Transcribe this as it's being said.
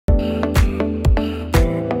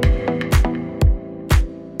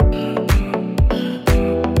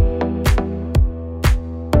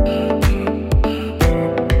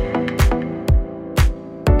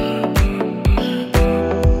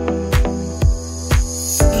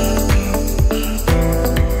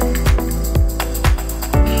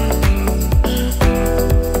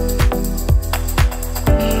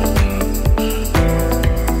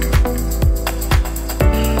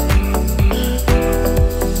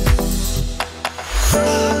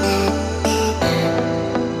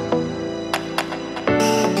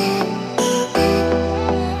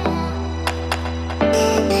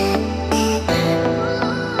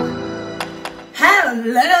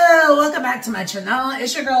my channel.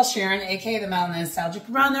 It's your girl Sharon, aka the Melanin Nostalgic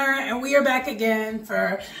Runner, and we are back again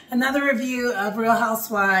for another review of Real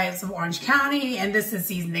Housewives of Orange County. And this is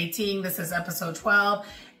season 18. This is episode 12,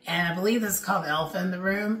 and I believe this is called Elephant in the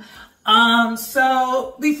Room.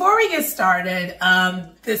 So before we get started,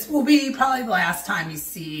 this will be probably the last time you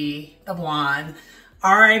see the blonde.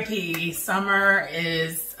 R.I.P. Summer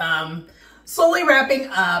is slowly wrapping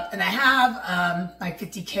up, and I have my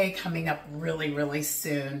 50K coming up really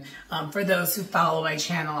soon. For those who follow my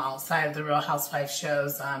channel outside of the Real Housewives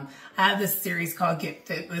shows, I have this series called Get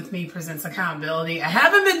Fit With Me Presents Accountability. I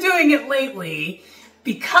haven't been doing it lately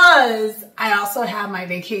because I also have my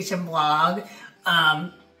vacation blog,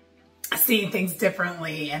 Seeing Things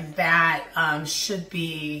Differently, and that should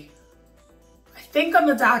be, I think, on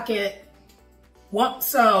the docket.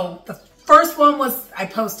 So the first one was I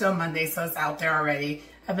posted on Monday, so it's out there already.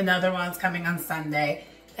 I have another one that's coming on Sunday,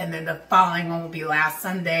 and then the following one will be last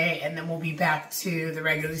Sunday, and then we'll be back to the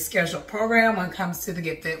regularly scheduled program when it comes to the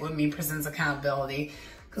Get Fit With Me Presents Accountability,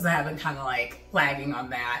 because I have been kind of like lagging on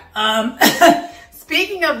that.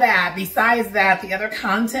 Speaking of that, besides that, the other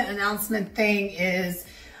content announcement thing is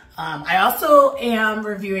I also am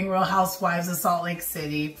reviewing Real Housewives of Salt Lake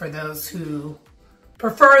City for those who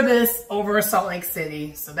prefer this over Salt Lake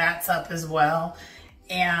City. So that's up as well.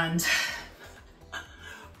 And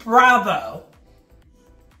Bravo.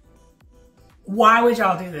 Why would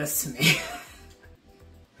y'all do this to me?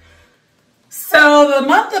 So the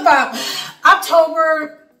month of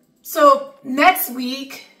October, so next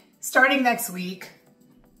week, starting next week,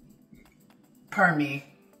 pardon me.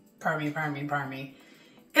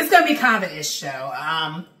 It's going to be kind of an ish show.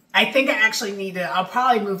 I think I actually need to, I'll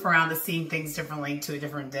probably move around to Seeing Things Differently to a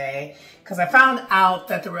different day, because I found out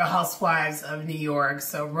that the Real Housewives of New York,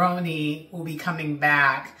 so Roni, will be coming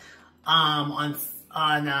back on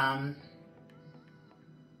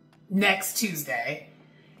next Tuesday.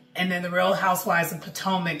 And then the Real Housewives of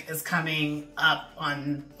Potomac is coming up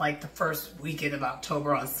on like the first weekend of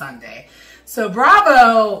October on Sunday. So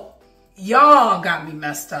Bravo, y'all got me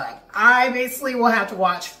messed up. I basically will have to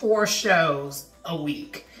watch 4 shows a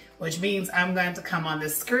week, which means I'm going to come on the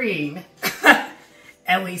screen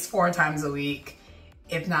at least 4 times a week,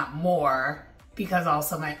 if not more, because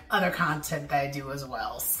also my other content that I do as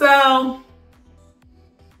well. So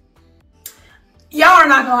y'all are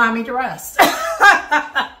not gonna allow me to rest.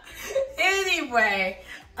 Anyway,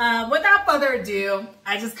 without further ado,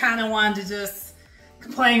 I just kind of wanted to just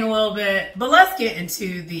complain a little bit, but let's get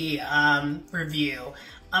into the review.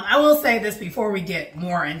 I will say this before we get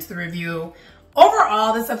more into the review.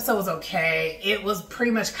 Overall, this episode was okay. It was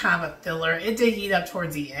pretty much kind of a filler. It did heat up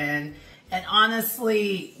towards the end. And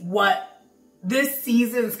honestly, what this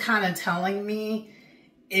season's kind of telling me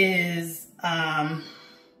is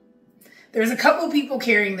there's a couple people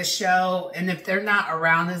carrying the show, and if they're not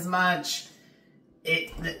around as much,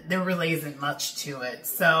 there really isn't much to it.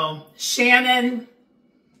 So Shannon's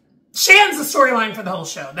the storyline for the whole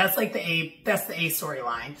show. That's like the A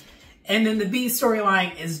storyline. And then the B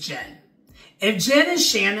storyline is Jen. If Jen and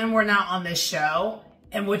Shannon were not on this show,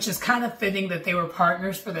 and which is kind of fitting that they were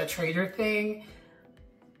partners for the trader thing,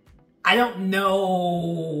 I don't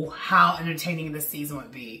know how entertaining this season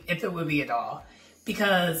would be, if it would be at all.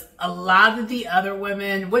 Because a lot of the other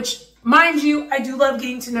women, which, mind you, I do love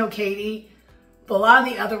getting to know Katie, but a lot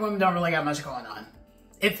of the other women don't really got much going on.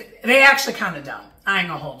 They actually kind of don't. I ain't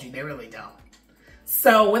gonna hold you, they really don't.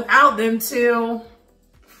 So without them two,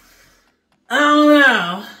 I don't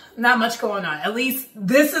know. Not much going on. At least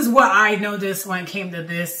this is what I noticed when it came to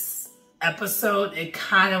this episode. It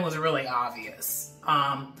kind of was really obvious.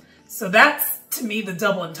 So that's, to me, the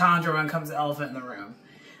double entendre when it comes to Elephant in the Room.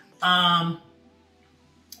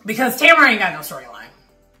 Because Tamara ain't got no storyline.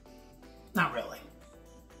 Not really.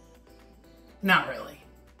 Not really.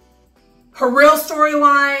 Her real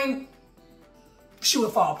storyline, she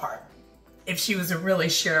would fall apart if she was to really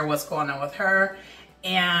share what's going on with her.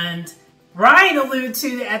 And Ryan alluded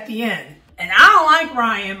to it at the end. And I don't like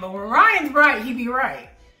Ryan, but when Ryan's right, he be right.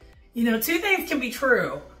 You know, 2 things can be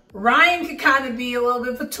true. Ryan could kind of be a little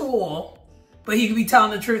bit of a tool, but he could be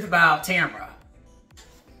telling the truth about Tamara.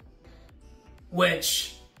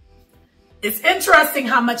 Which, it's interesting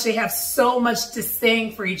how much they have so much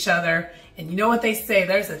disdain for each other. And you know what they say,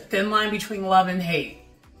 there's a thin line between love and hate.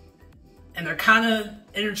 And they're kind of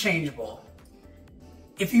interchangeable.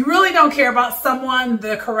 If you really don't care about someone,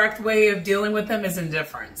 the correct way of dealing with them is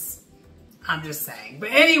indifference. I'm just saying.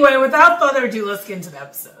 But anyway, without further ado, let's get into the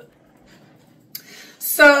episode.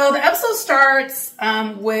 So the episode starts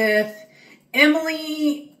with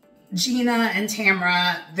Emily, Gina, and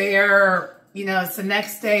Tamara. They're you know, it's the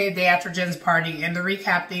next day, day after Jen's party, and they're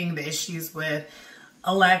recapping the issues with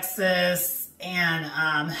Alexis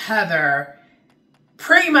and Heather.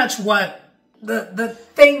 Pretty much what the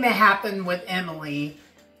thing that happened with Emily,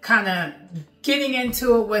 kind of getting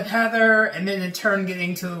into it with Heather, and then in turn getting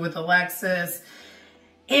into it with Alexis.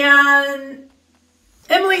 And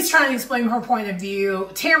Emily's trying to explain her point of view.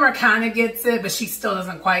 Tamara kind of gets it, but she still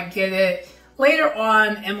doesn't quite get it. Later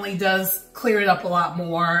on, Emily does clear it up a lot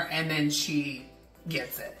more, and then she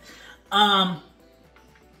gets it.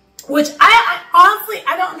 Which I honestly,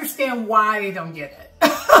 I don't understand why they don't get it.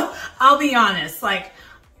 I'll be honest. Like,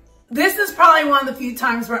 this is probably one of the few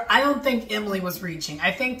times where I don't think Emily was reaching.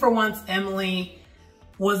 I think for once, Emily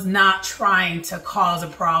was not trying to cause a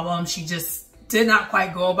problem. She just did not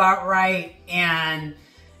quite go about right, and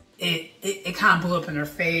it kind of blew up in her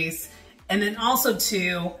face. And then also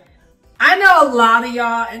too, I know a lot of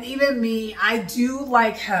y'all, and even me, I do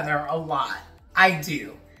like Heather a lot. I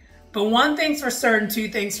do. But one thing's for certain, two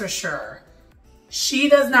things for sure. She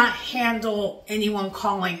does not handle anyone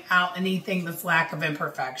calling out anything that's lack of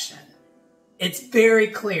imperfection. It's very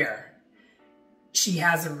clear. She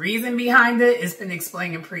has a reason behind it. It's been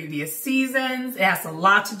explained in previous seasons. It has a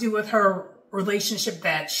lot to do with her relationship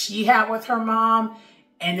that she had with her mom,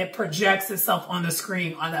 and it projects itself on the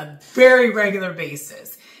screen on a very regular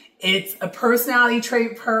basis. It's a personality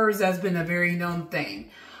trait of hers that's been a very known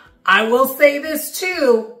thing. I will say this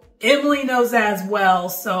too, Emily knows that as well,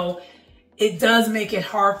 so it does make it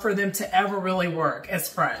hard for them to ever really work as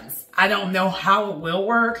friends. I don't know how it will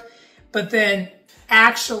work, but then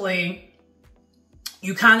actually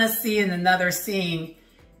you kind of see in another scene,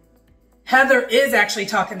 Heather is actually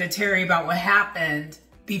talking to Terry about what happened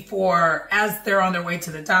before, as they're on their way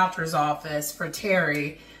to the doctor's office for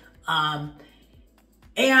Terry.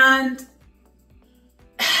 And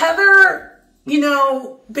Heather, you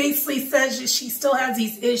know, basically says that she still has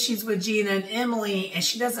these issues with Gina and Emily, and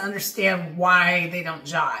she doesn't understand why they don't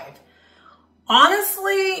jive.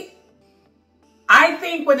 Honestly, I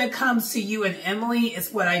think when it comes to you and Emily,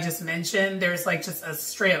 it's what I just mentioned. There's like just a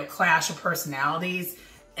straight up clash of personalities,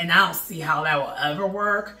 and I don't see how that will ever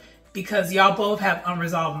work, because y'all both have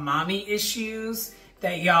unresolved mommy issues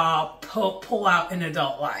that y'all pull out in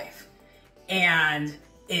adult life. And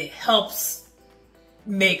it helps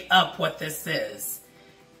make up what this is.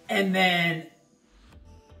 And then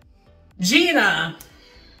Gina,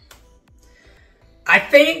 I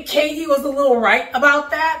think Katie was a little right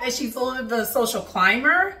about that she's a little bit of a social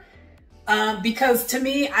climber. Because to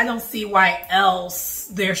me, I don't see why else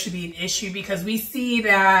there should be an issue, because we see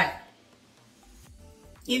that,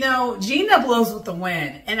 you know, Gina blows with the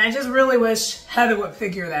wind. And I just really wish Heather would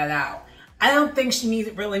figure that out. I don't think she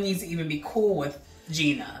really needs to even be cool with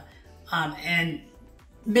Gina. And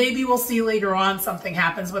maybe we'll see later on something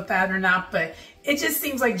happens with that or not, but it just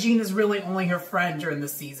seems like Gina's really only her friend during the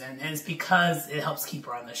season, and it's because it helps keep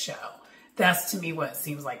her on the show. That's to me what it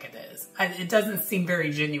seems like it is. It doesn't seem very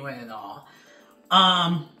genuine at all.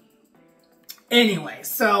 Anyway,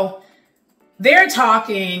 so they're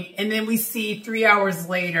talking, and then we see 3 hours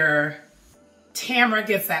later, Tamara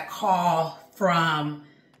gets that call from...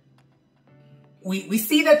 We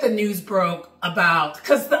see that the news broke about,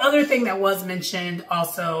 because the other thing that was mentioned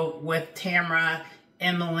also with Tamara,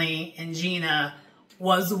 Emily, and Gina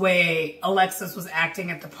was the way Alexis was acting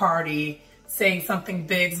at the party, saying something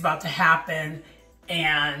big's about to happen,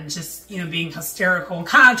 and just, you know, being hysterical and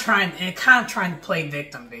kind of trying to play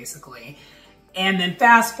victim, basically. And then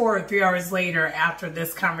fast forward 3 hours later, after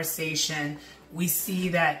this conversation, we see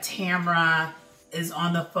that Tamara is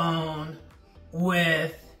on the phone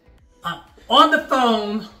with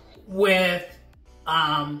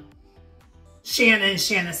Shannon.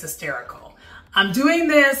 Shannon's hysterical. I'm doing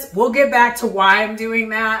this. We'll get back to why I'm doing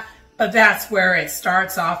that, but that's where it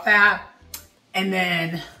starts off at. And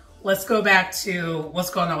then let's go back to what's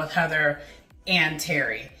going on with Heather and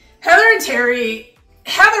Terry.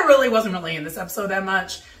 Heather really wasn't really in this episode that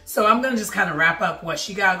much, so I'm going to just kind of wrap up what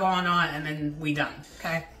she got going on, and then we done,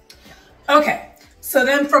 okay? Okay, so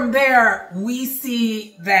then from there, we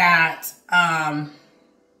see that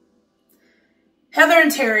Heather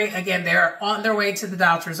and Terry, again, they're on their way to the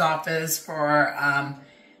doctor's office for,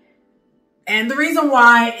 and the reason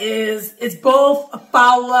why is it's both a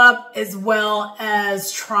follow-up as well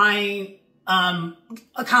as trying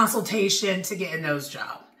a consultation to get a nose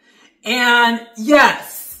job. And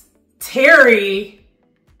yes, Terry,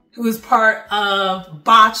 who is part of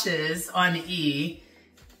Botches on E,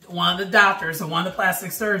 one of the doctors and one of the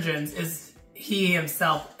plastic surgeons, he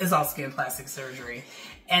himself is also getting plastic surgery.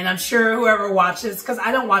 And I'm sure whoever watches, because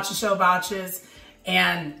I don't watch the show Botches,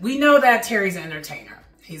 and we know that Terry's an entertainer.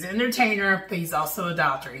 He's an entertainer, but he's also a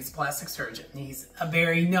doctor. He's a plastic surgeon. He's a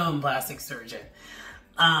very known plastic surgeon.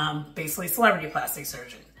 Basically celebrity plastic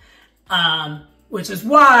surgeon. Which is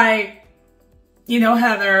why, you know,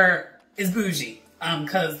 Heather is bougie.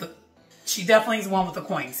 Because she definitely is the one with the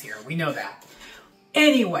coins here. We know that.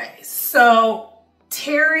 Anyway, so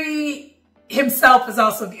Terry himself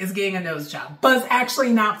is getting a nose job, but it's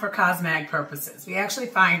actually not for cosmetic purposes. We actually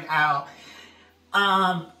find out.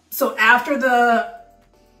 So after the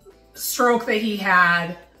stroke that he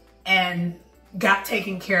had and got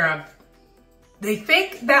taken care of, they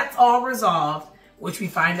think that's all resolved, which we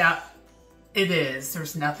find out it is.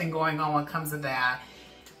 There's nothing going on when it comes to that.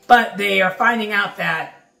 But they are finding out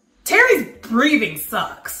that Terry's breathing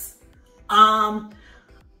sucks. I'm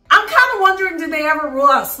kind of wondering, did they ever rule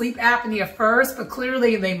out sleep apnea first? But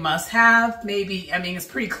clearly they must have. Maybe, I mean, it's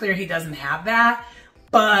pretty clear he doesn't have that.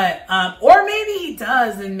 But, or maybe he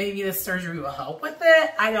does, and maybe the surgery will help with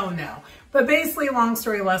it. I don't know. But basically, long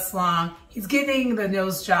story less long, he's getting the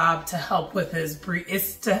nose job to help with his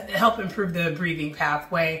to help improve the breathing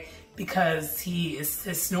pathway, because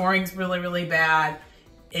his snoring's really, really bad.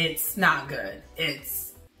 It's not good.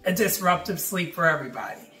 It's a disruptive sleep for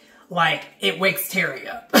everybody. Like, it wakes Terry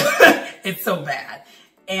up. It's so bad.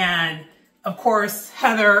 And of course,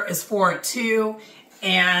 Heather is for it too.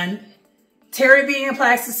 And Terry, being a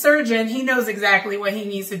plastic surgeon, he knows exactly what he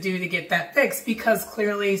needs to do to get that fixed, because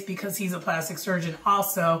clearly, because he's a plastic surgeon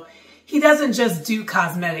also, he doesn't just do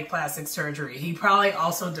cosmetic plastic surgery. He probably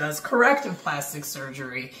also does corrective plastic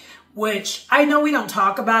surgery, which I know we don't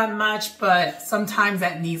talk about much, but sometimes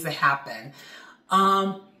that needs to happen.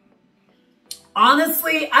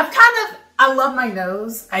 Honestly, I love my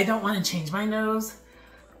nose. I don't want to change my nose.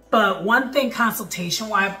 But one thing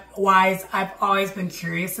consultation-wise I've always been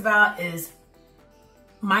curious about is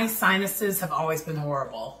my sinuses have always been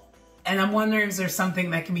horrible. And I'm wondering if there's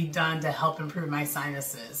something that can be done to help improve my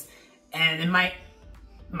sinuses. And it might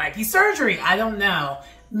be surgery. I don't know.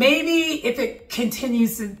 Maybe if it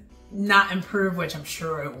continues to not improve, which I'm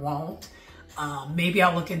sure it won't, maybe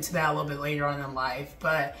I'll look into that a little bit later on in life.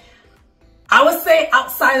 But I would say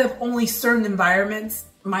outside of only certain environments,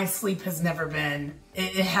 my sleep has never been,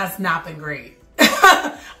 it has not been great.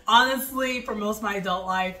 Honestly, for most of my adult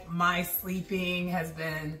life, my sleeping has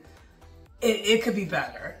been, it could be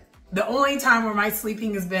better. The only time where my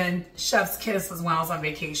sleeping has been chef's kiss was when I was on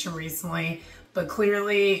vacation recently. But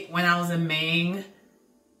clearly, when I was in Maine,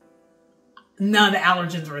 none of the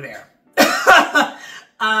allergens were there.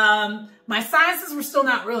 My sinuses were still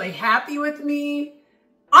not really happy with me.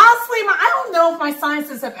 Honestly, I don't know if my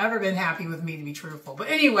sinuses have ever been happy with me, to be truthful. But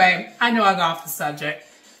anyway, I know I got off the subject.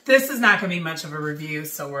 This is not going to be much of a review,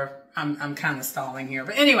 so I'm kind of stalling here.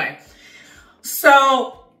 But anyway,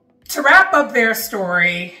 so to wrap up their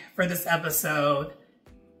story for this episode,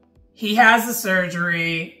 he has the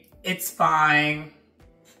surgery. It's fine.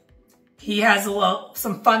 He has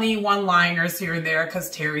some funny one-liners here and there because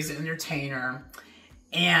Terry's an entertainer.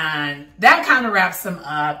 And that kind of wraps them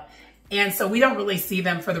up. And so we don't really see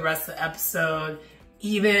them for the rest of the episode.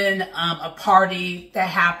 Even a party that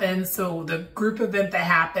happens, so the group event that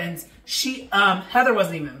happens, Heather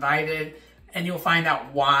wasn't even invited, and you'll find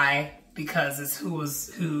out why, because it's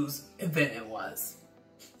whose event it was.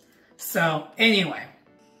 So anyway,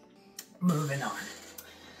 moving on.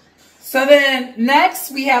 So then next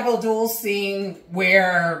we have a duel scene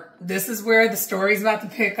where this is where the story's about to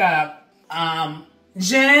pick up.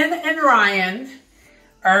 Jen and Ryan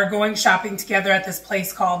are going shopping together at this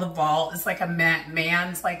place called The Vault. It's like a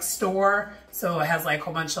man's like store. So it has like a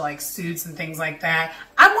whole bunch of like suits and things like that.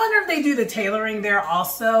 I wonder if they do the tailoring there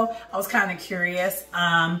also. I was kind of curious.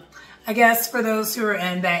 I guess for those who are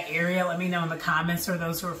in that area, let me know in the comments, or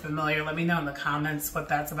those who are familiar, let me know in the comments what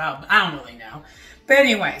that's about. I don't really know. But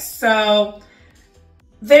anyway, so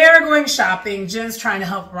they're going shopping. Jen's trying to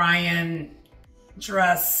help Ryan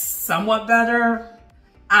dress somewhat better.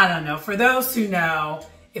 I don't know. For those who know,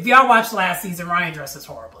 if y'all watched last season, Ryan dresses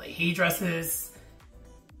horribly. He dresses,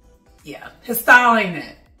 yeah, his style ain't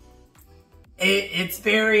it. It's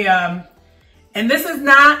very, and this is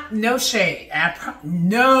not, no shade.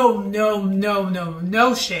 No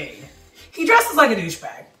shade. He dresses like a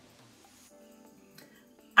douchebag.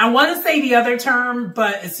 I want to say the other term,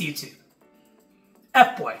 but it's YouTube.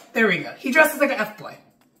 F-boy. There we go. He dresses like an F-boy.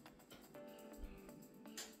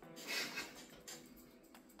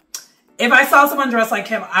 If I saw someone dressed like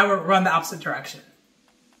him, I would run the opposite direction.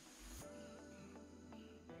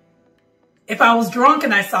 If I was drunk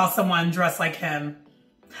and I saw someone dressed like him,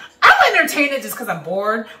 I would entertain it just because I'm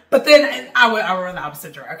bored, but then I would run the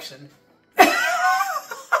opposite direction.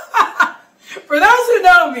 For those who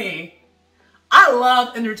know me, I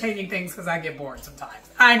love entertaining things because I get bored sometimes.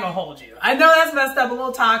 I ain't gonna hold you. I know that's messed up, a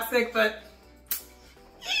little toxic, but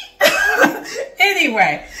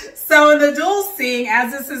anyway. So in the duel scene,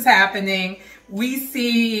 as this is happening, we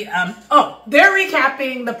see, they're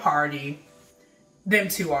recapping the party. Them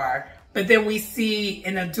two are. But then we see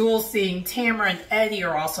in a duel scene, Tamara and Eddie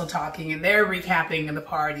are also talking, and they're recapping the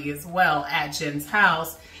party as well at Jen's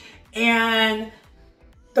house. And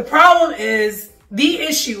the problem is, the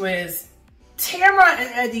issue is, Tamara and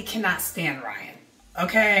Eddie cannot stand Ryan,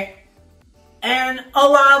 okay? And a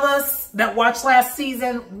lot of us that watched last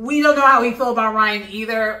season, we don't know how we feel about Ryan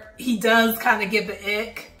either. He does kind of give the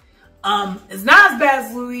ick. It's not as bad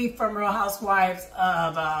as Louis from Real Housewives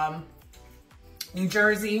of New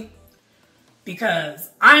Jersey. Because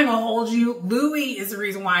I ain't gonna hold you, Louis is the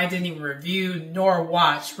reason why I didn't even review nor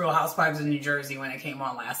watch Real Housewives of New Jersey when it came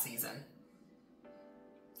on last season.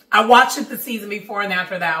 I watched it the season before, and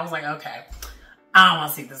after that I was like, okay, I don't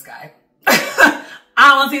want to see this guy. I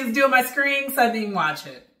don't want to see this dude on my screen, so I didn't even watch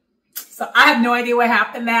it. So I have no idea what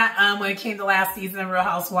happened that when it came to last season of Real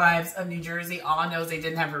Housewives of New Jersey. All I know is they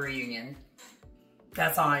didn't have a reunion.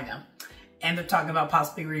 That's all I know. And they're talking about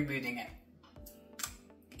possibly rebooting it.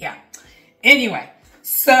 Yeah. Anyway,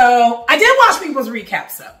 so I did watch people's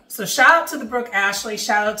recaps though. So shout out to the Brooke Ashley,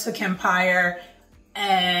 shout out to Kim Pyre,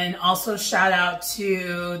 and also shout out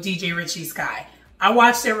to DJ Richie Sky. I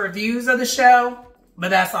watched their reviews of the show, but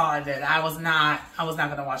that's all I did. I was not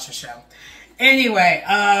gonna watch the show. Anyway,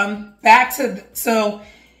 back to,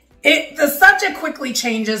 the subject quickly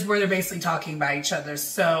changes where they're basically talking about each other.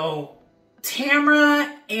 So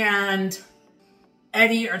Tamara and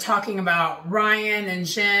Eddie are talking about Ryan and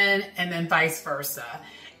Jen, and then vice versa.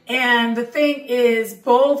 And the thing is,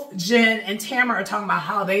 both Jen and Tamara are talking about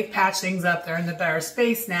how they've patched things up. They're in the better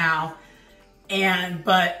space now. And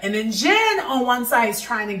then Jen on one side is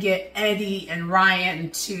trying to get Eddie and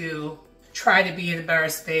Ryan to try to be in a better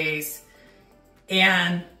space.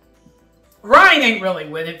 And Ryan ain't really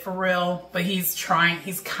with it for real, but he's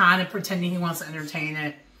kind of pretending he wants to entertain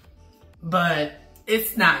it. But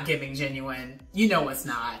it's not giving genuine. You know it's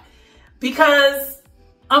not. Because,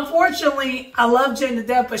 unfortunately, I love Jen to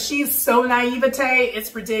death, but she's so naivete,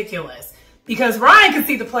 it's ridiculous. Because Ryan can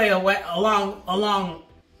see the play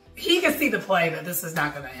he can see the play that this is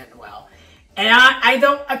not going to end well. And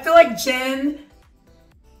I feel like Jen,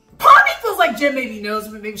 part of me feels like Jen maybe knows,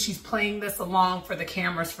 but maybe she's playing this along for the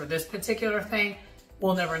cameras for this particular thing.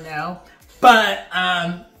 We'll never know. But,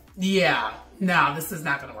 yeah, no, this is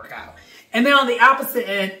not going to work out. And then on the opposite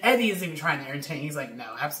end, Eddie isn't even trying to entertain. He's like,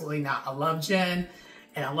 no, absolutely not. I love Jen,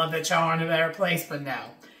 and I love that y'all are in a better place, but no.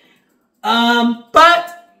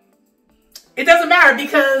 But it doesn't matter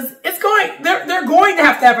because they're going to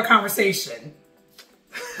have a conversation.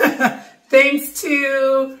 Thanks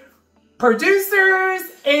to producers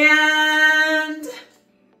and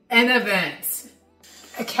an event,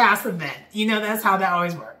 a cast event. You know, that's how that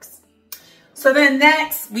always works. So then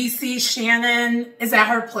next we see Shannon is at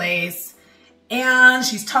her place. And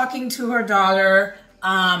she's talking to her daughter.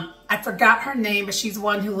 I forgot her name, but she's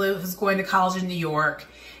one who's going to college in New York.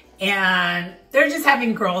 And they're just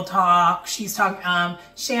having girl talk. She's talking,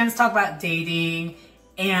 Shannon's talking about dating.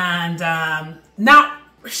 And not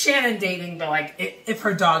Shannon dating, but like if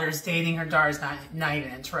her daughter's dating, her daughter's not even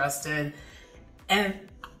interested. And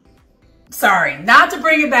sorry, not to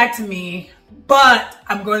bring it back to me, but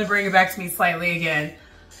I'm going to bring it back to me slightly again.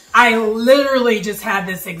 I literally just had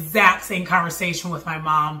this exact same conversation with my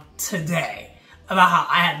mom today about how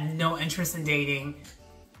I had no interest in dating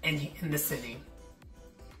in the city.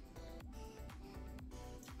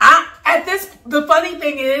 The funny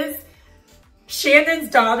thing is, Shannon's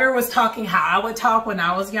daughter was talking how I would talk when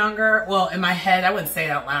I was younger. Well, in my head, I wouldn't say it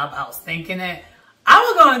out loud, but I was thinking it. I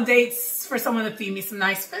would go on dates for someone to feed me some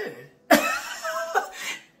nice food.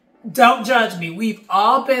 Don't judge me. We've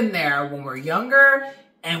all been there when we're younger.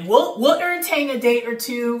 And we'll entertain a date or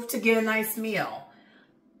two to get a nice meal.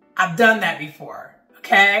 I've done that before,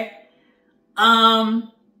 okay?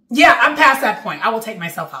 Yeah, I'm past that point. I will take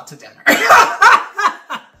myself out to dinner.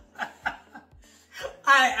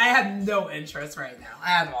 I have no interest right now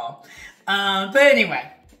at all. But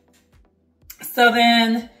anyway. So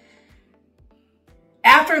then,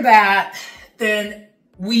 after that, then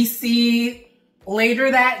we see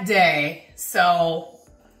later that day, so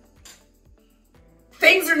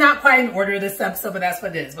things are not quite in order this episode, but that's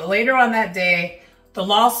what it is. But later on that day, the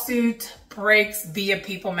lawsuit breaks via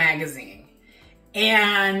People magazine.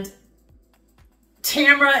 And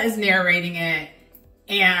Tamara is narrating it.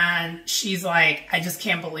 And she's like, I just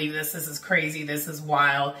can't believe this. This is crazy. This is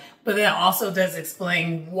wild. But then it also does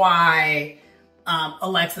explain why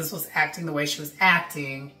Alexis was acting the way she was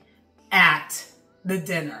acting at the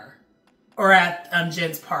dinner or at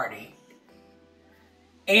Jen's party.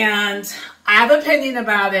 And I have an opinion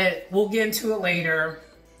about it. We'll get into it later.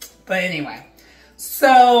 But anyway,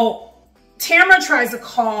 so Tamara tries to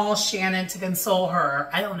call Shannon to console her.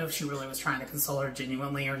 I don't know if she really was trying to console her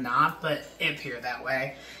genuinely or not, but it appeared that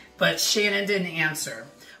way. But Shannon didn't answer.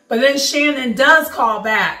 But then Shannon does call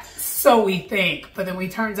back, so we think. But then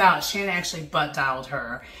it turns out Shannon actually butt dialed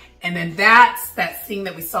her. And then that's that scene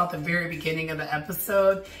that we saw at the very beginning of the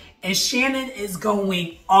episode. And Shannon is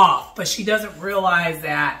going off, but she doesn't realize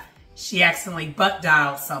that she accidentally butt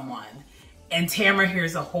dialed someone. And Tamara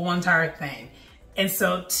hears the whole entire thing. And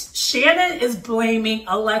so Shannon is blaming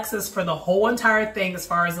Alexis for the whole entire thing as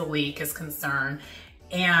far as the leak is concerned.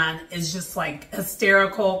 And is just like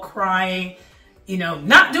hysterical, crying, you know,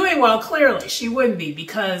 not doing well, clearly. She wouldn't be,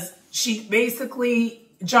 because she basically,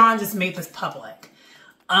 John just made this public.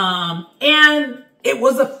 And it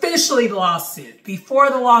was officially the lawsuit. Before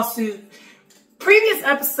the lawsuit, previous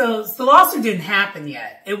episodes, the lawsuit didn't happen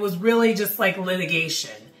yet. It was really just like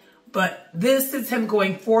litigation. But this is him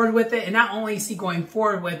going forward with it. And not only is he going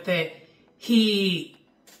forward with it, he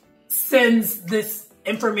sends this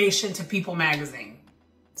information to People magazine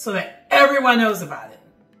so that everyone knows about it.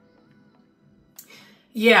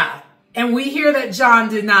 Yeah. And we hear that John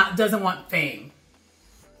doesn't want fame.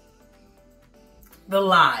 The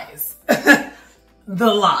lies.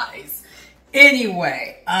 The lies.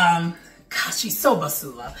 Anyway, gosh, she's so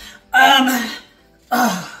basura.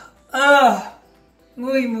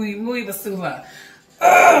 Muy basura.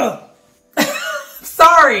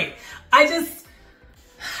 Sorry.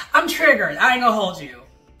 I'm triggered. I ain't gonna hold you.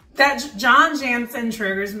 That John Jansen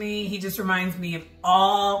triggers me. He just reminds me of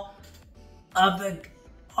all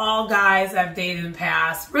guys I've dated in the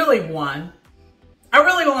past. Really one. I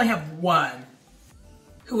really only have one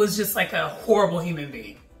who was just like a horrible human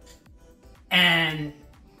being. And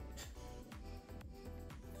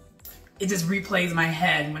it just replays my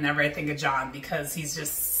head whenever I think of John, because he's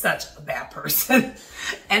just such a bad person.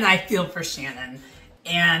 And I feel for Shannon.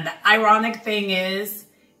 And the ironic thing is,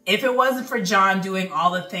 if it wasn't for John doing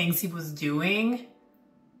all the things he was doing,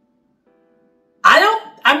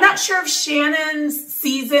 I'm not sure if Shannon's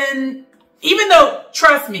season, even though,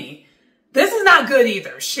 trust me, this is not good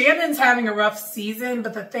either. Shannon's having a rough season,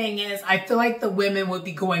 but the thing is, I feel like the women would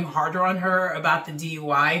be going harder on her about the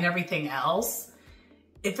DUI and everything else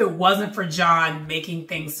if it wasn't for John making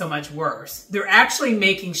things so much worse. They're actually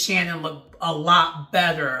making Shannon look a lot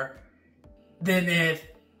better than if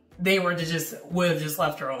they would have just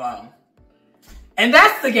left her alone. And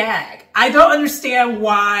that's the gag. I don't understand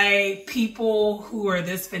why people who are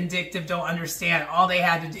this vindictive don't understand all they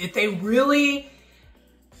had to do. If they really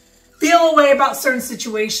feel a way about certain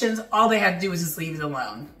situations, all they had to do was just leave it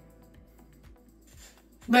alone.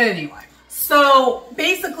 But anyway, so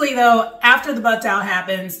basically though, after the butt down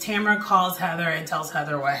happens, Tamara calls Heather and tells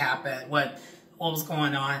Heather what happened, what was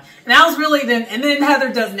going on. And that was really and then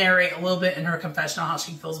Heather does narrate a little bit in her confessional how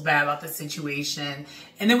she feels bad about the situation.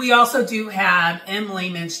 And then we also do have Emily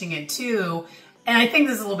mentioning it too. And I think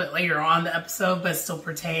this is a little bit later on in the episode, but it still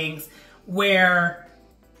pertains, where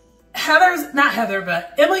Emily's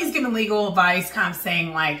giving legal advice, kind of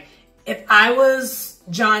saying like, if I was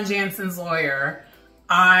John Jansen's lawyer,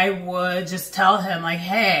 I would just tell him like,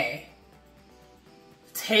 hey,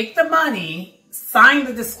 take the money, sign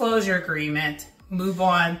the disclosure agreement, move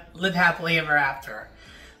on, live happily ever after.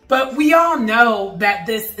 But we all know that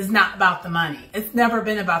this is not about the money. It's never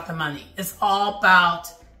been about the money. It's all about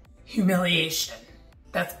humiliation.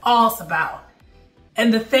 That's all it's about.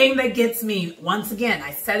 And the thing that gets me, once again,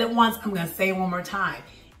 I said it once, I'm going to say it one more time.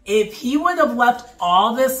 If he would have left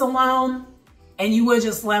all this alone and you would have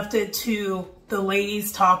just left it to the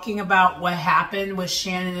ladies talking about what happened with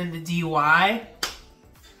Shannon and the DUI,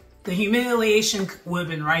 the humiliation would have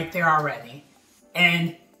been right there already.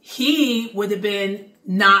 And he would have been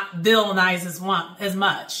not villainized as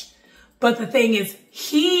much. But the thing is,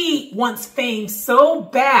 he wants fame so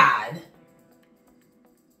bad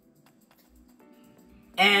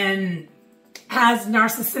and has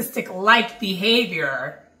narcissistic-like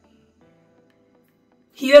behavior,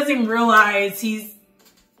 he doesn't even realize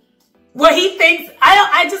what he thinks.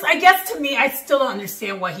 I guess to me, I still don't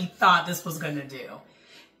understand what he thought this was going to do.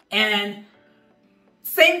 And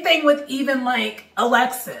same thing with even like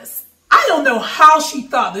Alexis. I don't know how she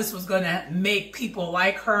thought this was going to make people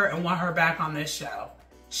like her and want her back on this show.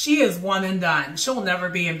 She is one and done. She'll never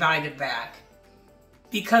be invited back.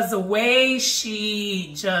 Because the way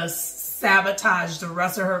she just sabotaged the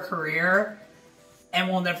rest of her career and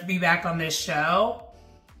will never be back on this show.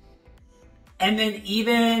 And then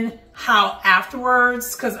even how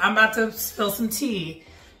afterwards, because I'm about to spill some tea,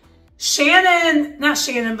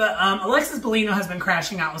 Alexis Bellino has been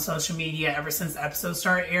crashing out on social media ever since the episode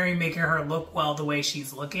started airing, making her look, well, the way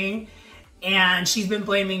she's looking. And she's been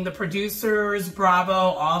blaming the producers, Bravo,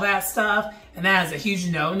 all that stuff. And that is a huge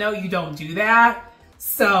no-no. You don't do that.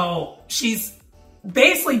 So she's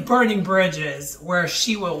basically burning bridges where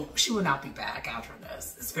she will not be back after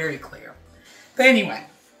this. It's very clear. But anyway,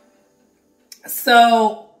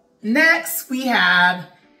 so next we have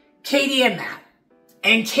Katie and Matt.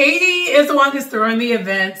 And Katie is the one who's throwing the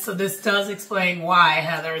event, so this does explain why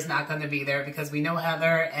Heather is not going to be there, because we know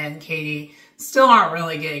Heather and Katie still aren't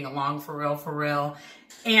really getting along for real.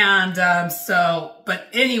 And but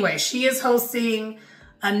anyway, she is hosting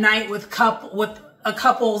a night with a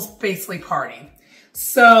couple's basically party.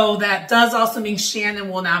 So that does also mean Shannon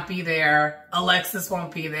will not be there. Alexis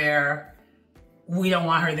won't be there. We don't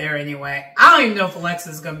want her there anyway. I don't even know if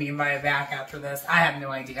Alexis is going to be invited back after this. I have no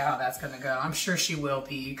idea how that's going to go. I'm sure she will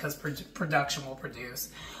be, because production will produce.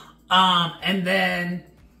 And then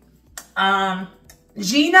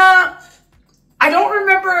Gina, I don't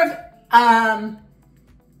remember if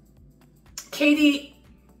Katie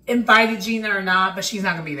invited Gina or not, but she's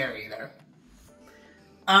not going to be there either.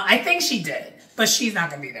 I think she did, but she's not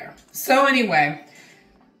going to be there. So anyway,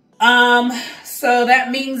 so that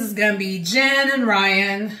means it's going to be Jen and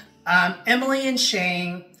Ryan, Emily and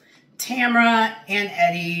Shane, Tamra and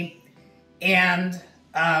Eddie. And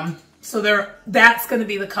so that's going to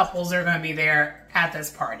be the couples that are going to be there at this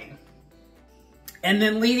party. And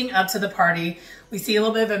then leading up to the party, we see a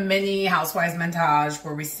little bit of a mini Housewives montage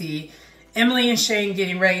where we see Emily and Shane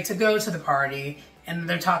getting ready to go to the party. And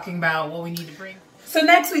they're talking about what we need to bring. So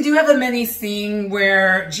next we do have a mini scene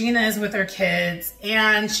where Gina is with her kids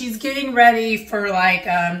and she's getting ready for like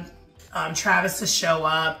Travis to show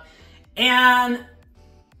up. And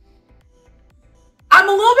I'm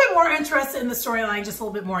a little bit more interested in the storyline just a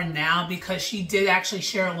little bit more now, because she did actually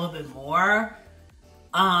share a little bit more.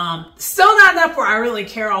 Still not enough where I really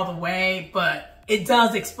care all the way, but it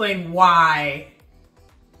does explain why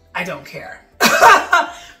I don't care.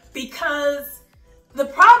 Because the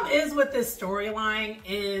problem is with this storyline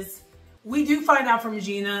is we do find out from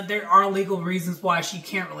Gina there are legal reasons why she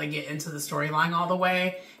can't really get into the storyline all the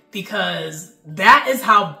way, because that is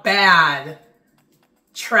how bad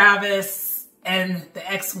Travis and the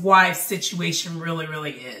ex-wife situation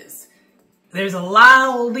really is. There's a lot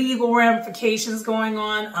of legal ramifications going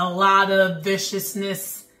on, a lot of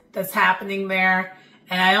viciousness that's happening there.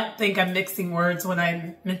 And I don't think I'm mincing words when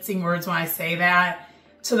I say that,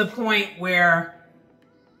 to the point where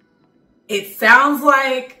it sounds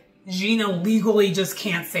like Gina legally just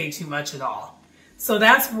can't say too much at all. So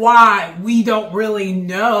that's why we don't really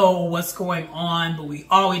know what's going on, but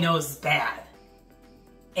all we know is it's bad.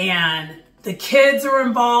 And the kids are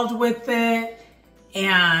involved with it.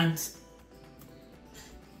 And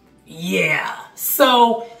yeah,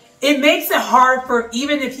 so it makes it hard for,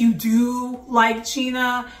 even if you do like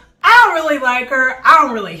Gina, I don't really like her. I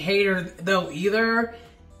don't really hate her though either.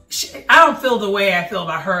 I don't feel the way I feel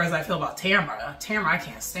about her as I feel about Tamra. Tamra, I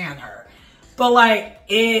can't stand her. But like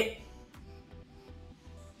if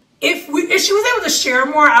she was able to share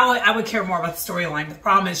more, I would care more about the storyline. The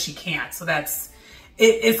problem is she can't. So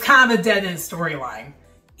it's kind of a dead end storyline,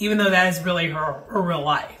 even though that is really her real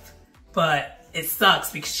life. But it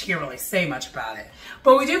sucks because she can't really say much about it.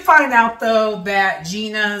 But we do find out though that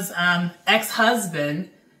Gina's ex-husband,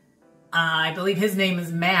 I believe his name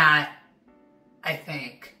is Matt, I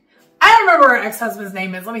think. I don't remember what her ex-husband's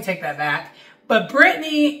name is. Let me take that back. But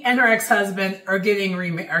Brittany and her ex-husband are getting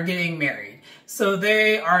married. So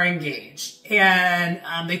they are engaged. And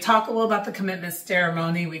they talk a little about the commitment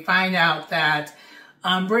ceremony. We find out that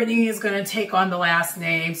Brittany is going to take on the last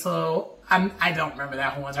name. So I don't remember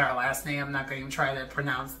that whole entire last name. I'm not going to even try to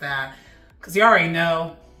pronounce that, because you already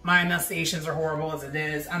know my enunciations are horrible as it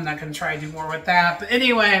is. I'm not going to try to do more with that. But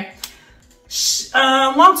anyway,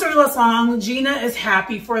 long story less long, Gina is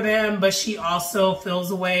happy for them, but she also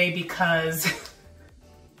feels away because,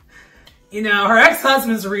 you know, her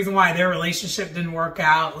ex-husband's the reason why their relationship didn't work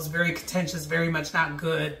out. It was very contentious, very much not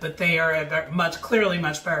good, but they are at a clearly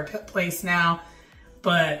much better place now.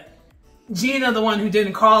 But Gina, the one who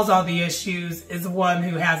didn't cause all the issues, is the one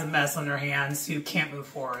who has a mess on her hands, who can't move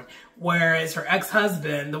forward. Whereas her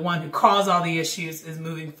ex-husband, the one who caused all the issues, is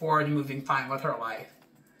moving forward and moving fine with her life.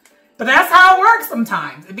 But that's how it works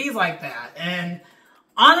sometimes. It be like that. And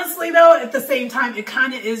honestly, though, at the same time, it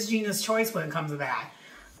kind of is Gina's choice when it comes to that.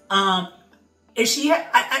 If she,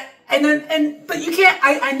 but you can't.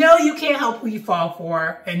 I know you can't help who you fall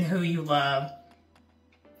for and who you love.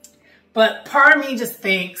 But part of me just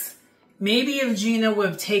thinks maybe if Gina would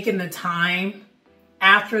have taken the time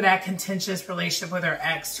after that contentious relationship with her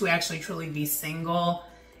ex to actually truly be single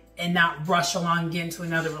and not rush along and get into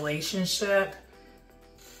another relationship,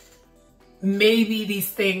 maybe these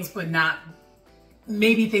things would not,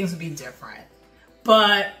 maybe things would be different.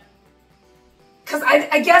 But, because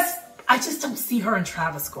I guess I just don't see her and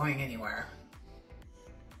Travis going anywhere.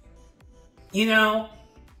 You know,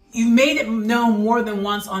 you made it known more than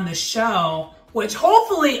once on the show, which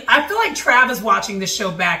hopefully, I feel like Travis watching the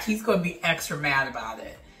show back, he's going to be extra mad about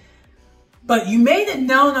it. But you made it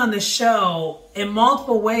known on the show in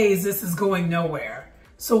multiple ways this is going nowhere.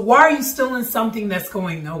 So why are you still in something that's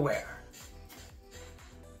going nowhere?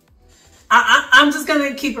 I'm just going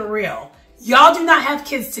to keep it real. Y'all do not have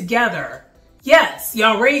kids together. Yes,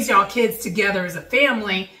 y'all raise y'all kids together as a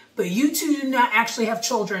family, but you two do not actually have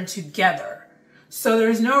children together. So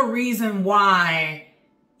there's no reason why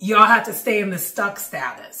y'all have to stay in the stuck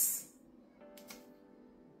status.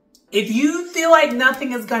 If you feel like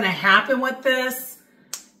nothing is going to happen with this,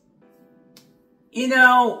 you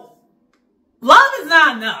know, love is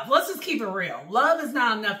not enough. Let's just keep it real. Love is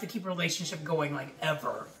not enough to keep a relationship going like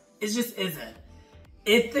ever. It just isn't.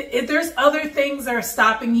 If there's other things that are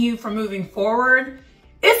stopping you from moving forward,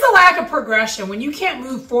 it's a lack of progression. When you can't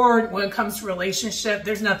move forward when it comes to relationship,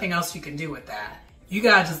 there's nothing else you can do with that. You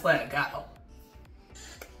gotta just let it go.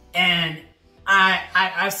 And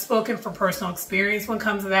I've spoken from personal experience when it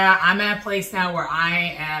comes to that. I'm at a place now where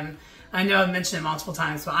I know I've mentioned it multiple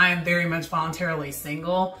times, but I am very much voluntarily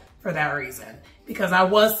single for that reason. Because I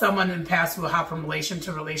was someone in the past who would hop from relationship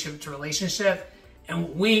to relationship to relationship.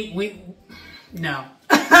 And no.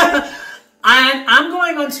 I'm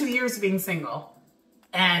going on 2 years of being single.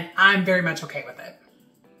 And I'm very much okay with it.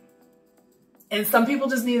 And some people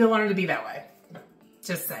just need to learn to be that way.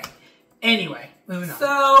 Just saying. Anyway, moving on.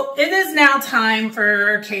 So it is now time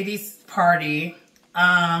for Katie's party.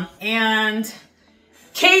 And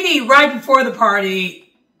Katie, right before the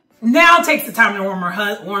party, now takes the time to warn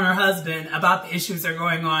her husband about the issues that are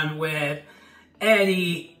going on with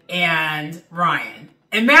Eddie and Ryan.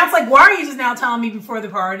 And Matt's like, why are you just now telling me before the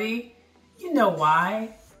party? You know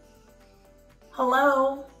why.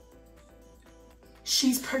 Hello?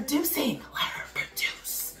 She's producing. Let her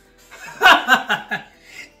produce.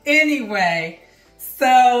 Anyway,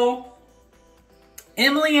 so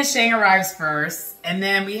Emily and Shay arrives first. And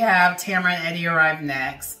then we have Tamara and Eddie arrive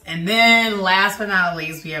next. And then last but not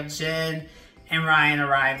least, we have Jen and Ryan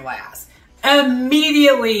arrive last.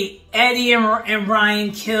 Immediately, Eddie and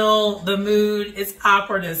Ryan kill the mood. It's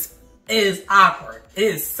awkward. It is awkward. It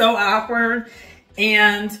is so awkward.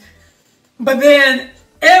 But then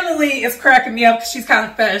Emily is cracking me up because she's kind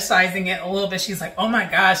of fetishizing it a little bit. She's like, oh my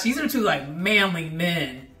gosh, these are two like manly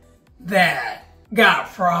men that got a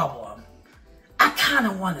problem. I kind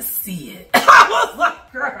of want to see it. I was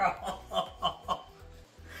like, girl.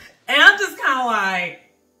 And I'm just kind of like,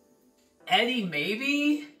 Eddie,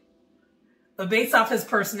 maybe? But based off his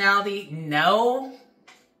personality, no.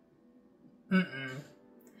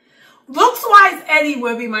 Looks-wise, Eddie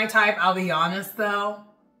would be my type, I'll be honest, though.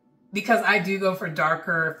 Because I do go for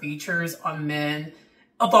darker features on men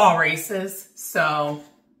of all races. So,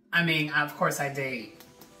 I mean, of course I date.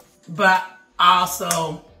 But I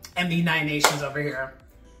also am the United Nations over here.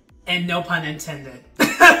 And no pun intended.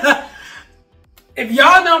 If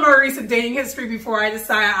y'all know my recent dating history before I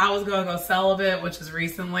decided I was going to go celibate, which was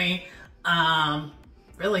recently,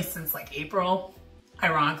 really since like April,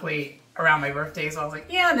 ironically around my birthday, so I was like,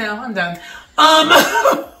 yeah, no, I'm done.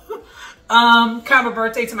 Kind of a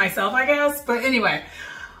birthday to myself, I guess. But anyway,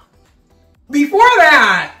 before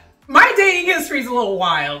that, my dating history is a little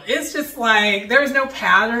wild. It's just like, there's no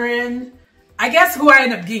pattern. I guess who I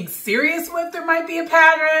end up getting serious with, there might be a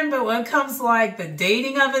pattern, but when it comes to like the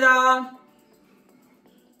dating of it all,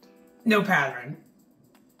 no pattern.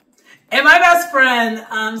 And my best friend,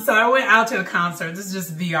 so I went out to a concert. This is just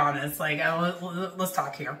to be honest. Like, let's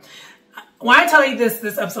talk here. When I tell you this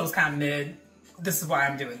episode is kind of mid. This is why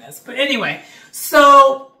I'm doing this. But anyway,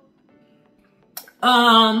 so,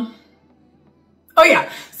 oh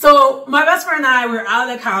yeah. So my best friend and I were out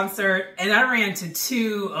at the concert, and I ran into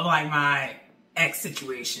two of like my ex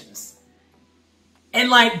situations. And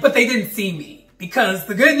like, but they didn't see me. Because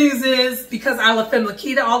the good news is, because I La Femme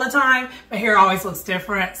Lakita all the time, my hair always looks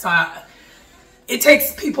different. So it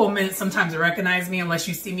takes people a minute sometimes to recognize me unless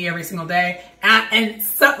you see me every single day. And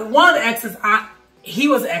so, one of the exes, he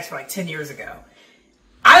was an ex for like 10 years ago.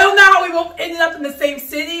 I don't know how we both ended up in the same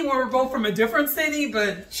city when we're both from a different city,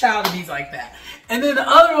 but child of me's like that. And then the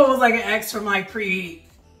other one was like an ex from like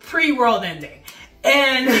pre-world ending.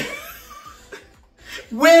 And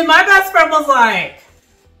When my best friend was like,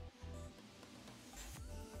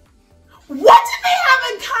 what did they have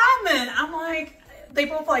in common? I'm like, they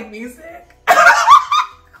both like music.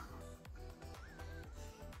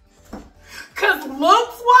 Because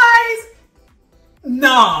looks-wise,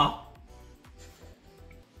 nah.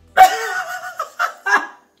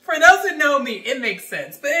 For those who know me, it makes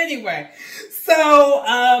sense. But anyway, so,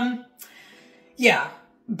 yeah,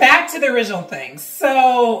 back to the original thing.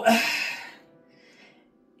 So,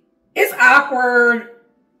 it's awkward.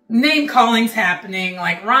 Name calling's happening.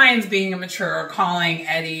 Like, Ryan's being immature, calling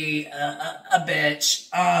Eddie a bitch.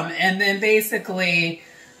 And then basically,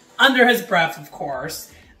 under his breath, of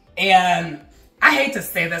course. And I hate to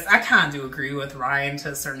say this, I kind of do agree with Ryan to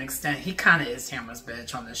a certain extent. He kind of is Tamara's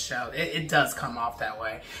bitch on this show. It does come off that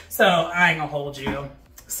way. So, I ain't gonna hold you.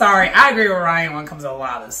 Sorry, I agree with Ryan when it comes to a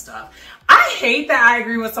lot of this stuff. I hate that I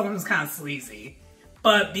agree with someone who's kind of sleazy.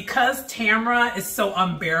 But because Tamara is so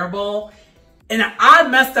unbearable, in an odd,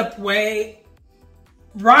 messed up way,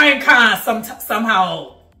 Ryan kind of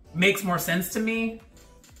somehow makes more sense to me.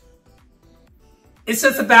 It's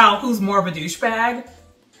just about who's more of a douchebag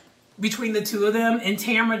between the two of them. And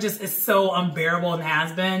Tamara just is so unbearable and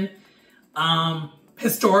has been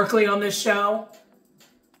historically on this show.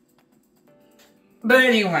 But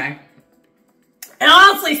anyway. And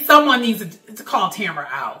honestly, someone needs to call Tamara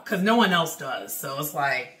out because no one else does. So it's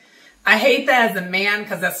like, I hate that as a man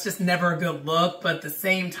because that's just never a good look. But at the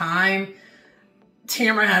same time,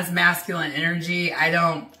 Tamara has masculine energy. I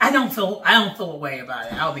don't feel a way about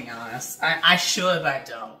it. I'll be honest. I should, but I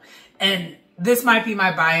don't. And this might be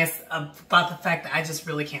my bias about the fact that I just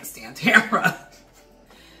really can't stand Tamara.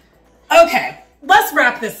 Okay, let's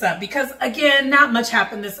wrap this up because again, not much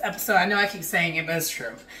happened this episode. I know I keep saying it, but it's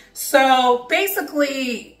true. So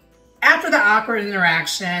basically, after the awkward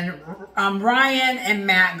interaction, Ryan and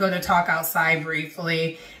Matt go to talk outside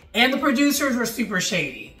briefly, and the producers were super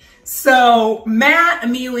shady. So Matt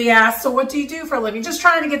immediately asks, so what do you do for a living? Just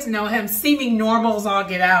trying to get to know him, seeming normal as all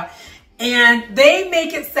get out. And they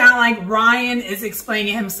make it sound like Ryan is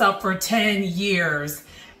explaining himself for 10 years.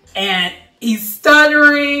 And he's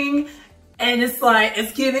stuttering. And it's like,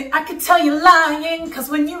 it's giving, I could tell you lying, because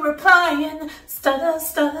when you're replying, stutter,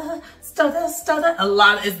 stutter, stutter, stutter. A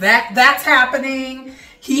lot is that's happening.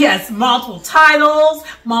 He has multiple titles,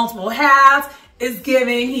 multiple hats. It's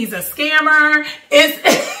giving, he's a scammer.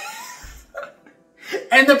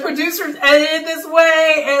 And the producers edited this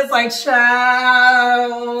way. It's like,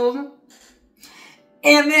 child.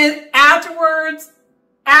 And then afterwards,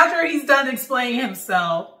 after he's done explaining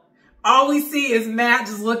himself, all we see is Matt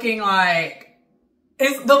just looking like,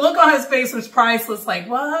 the look on his face was priceless. Like,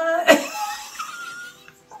 what?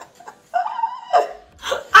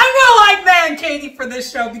 I feel like Matt and Katie for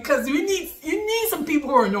this show because you need some people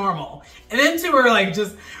who are normal. And then two are like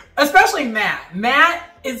just, especially Matt.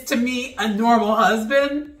 Matt is to me a normal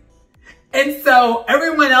husband. And so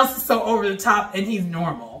everyone else is so over the top and he's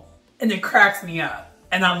normal. And it cracks me up.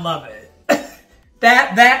 And I love it.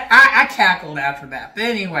 I cackled after that. But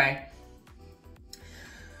anyway.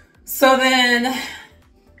 So then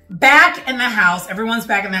back in the house, everyone's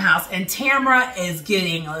back in the house and Tamara is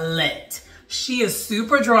getting lit. She is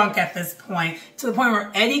super drunk at this point to the point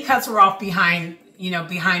where Eddie cuts her off behind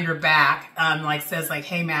her back, like says like,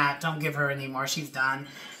 hey Matt, don't give her anymore. She's done.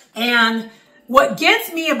 And what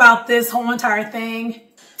gets me about this whole entire thing,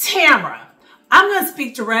 Tamara, I'm going to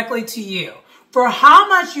speak directly to you. For how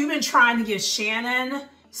much you've been trying to give Shannon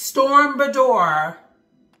Storm Bador-ish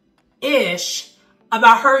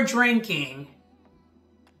about her drinking.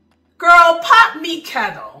 Girl, pop me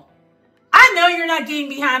kettle. I know you're not getting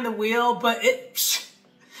behind the wheel, but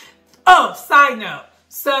oh, side note.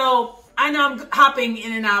 So, I know I'm hopping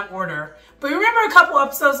in and out of order. But remember a couple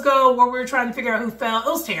episodes ago where we were trying to figure out who fell? It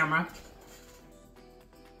was Tamara.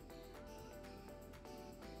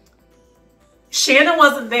 Shannon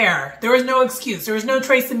wasn't there. There was no excuse. There was no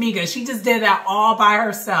Trace Amiga. She just did that all by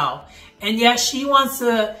herself. And yet she wants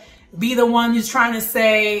to be the one who's trying to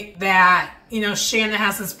say that, Shannon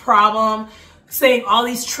has this problem, saying all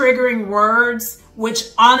these triggering words, which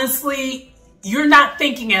honestly, you're not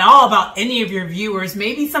thinking at all about any of your viewers.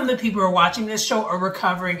 Maybe some of the people who are watching this show are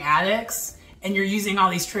recovering addicts and you're using all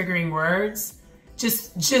these triggering words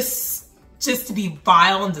just to be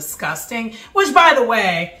vile and disgusting, which by the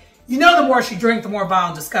way, the more she drank, the more vile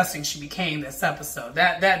and disgusting she became this episode.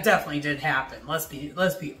 That definitely did happen. Let's be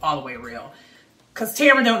all the way real. Because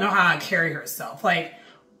Tamara don't know how to carry herself. Like,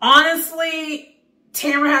 honestly,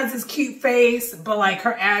 Tamara has this cute face, but like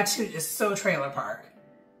her attitude is so trailer park.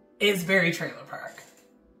 It's very trailer park.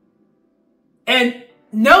 And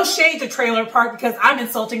no shade to trailer park because I'm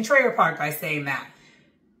insulting trailer park by saying that.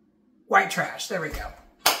 White trash. There we go.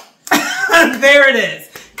 There it is.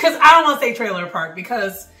 Because I don't want to say trailer park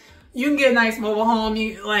because you can get a nice mobile home.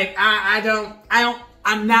 You like,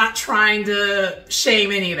 I'm not trying to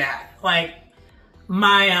shame any of that. Like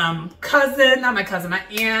my my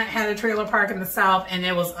aunt had a trailer park in the South, and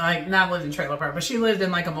it was like, not lived in a trailer park, but she lived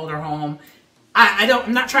in like a motor home.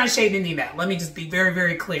 I'm not trying to shade any of that. Let me just be very,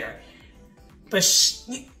 very clear. But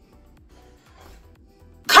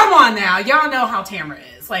come on now, y'all know how Tamara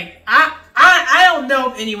is. Like, I don't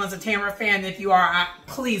know if anyone's a Tamara fan. If you are,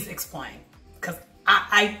 please explain. Because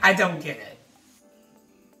I don't get it.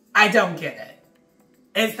 I don't get it.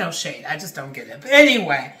 It's no shade. I just don't get it. But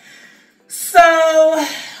anyway, so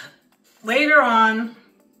later on,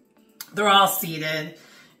 they're all seated.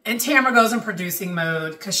 And Tamara goes in producing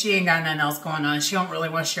mode because she ain't got nothing else going on. She don't really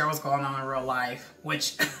want to share what's going on in real life,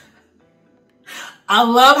 which... I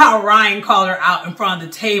love how Ryan called her out in front of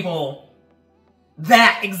the table.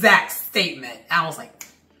 That exact statement. I was like,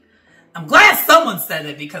 I'm glad someone said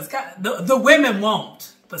it because God, the women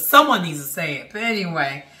won't. But someone needs to say it. But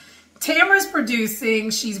anyway, Tamara's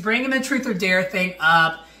producing. She's bringing the Truth or Dare thing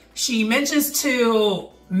up. She mentions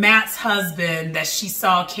to Matt's husband that she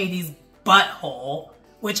saw Katie's butthole.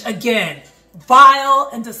 Which, again, vile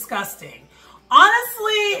and disgusting.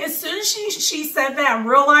 Honestly, as soon as she said that in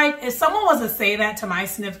real life, if someone was to say that to my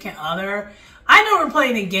significant other, I know we're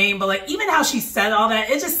playing a game, but like even how she said all that,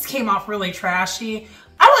 it just came off really trashy.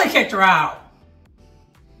 I would have kicked her out.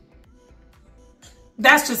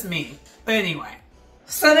 That's just me. But anyway.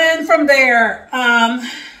 So then from there,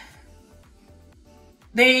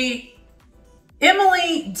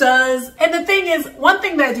 Emily does, and the thing is, one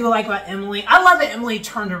thing that I do like about Emily, I love that Emily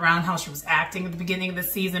turned around how she was acting at the beginning of the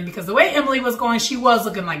season, because the way Emily was going, she was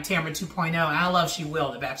looking like Tamara 2.0, and I love she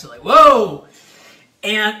willed it back. She's like, whoa.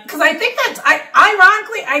 And, because I think that,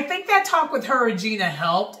 ironically, I think that talk with her, Regina,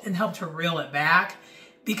 helped her reel it back,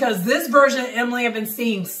 because this version of Emily I've been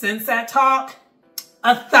seeing since that talk,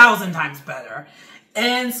 1,000 times better.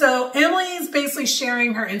 And so Emily is basically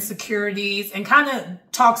sharing her insecurities and kind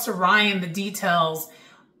of talks to Ryan the details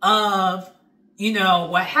of, you know,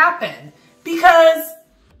 what happened. Because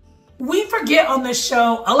we forget on this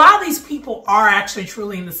show, a lot of these people are actually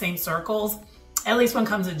truly in the same circles, at least when it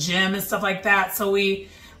comes to gym and stuff like that. So we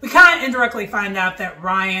kind of indirectly find out that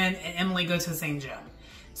Ryan and Emily go to the same gym.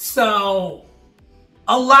 So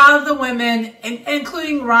a lot of the women,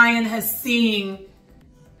 including Ryan, has seen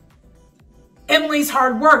Emily's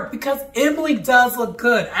hard work because Emily does look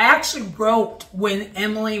good. I actually wrote when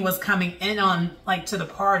Emily was coming in on, like, to the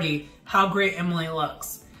party, how great Emily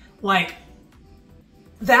looks. Like,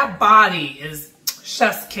 that body is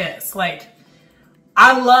chef's kiss. Like,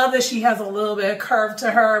 I love that she has a little bit of curve to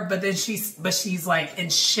her, but then she's like in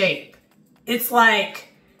shape. It's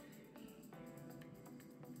like,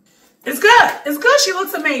 it's good. It's good. She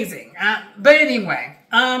looks amazing. But anyway,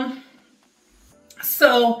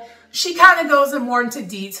 so she kind of goes in more into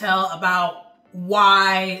detail about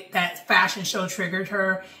why that fashion show triggered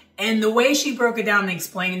her. And the way she broke it down and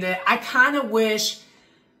explained it, I kind of wish,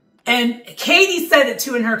 and Katie said it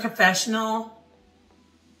too in her confessional.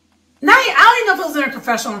 Now, I don't even know if it was in her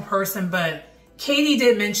confessional in person, but Katie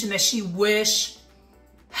did mention that she wished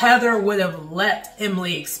Heather would have let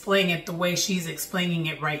Emily explain it the way she's explaining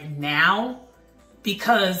it right now.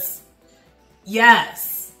 Because,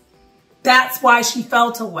 yes, that's why she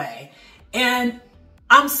felt away. And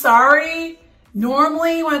I'm sorry.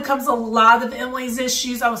 Normally, when it comes to a lot of Emily's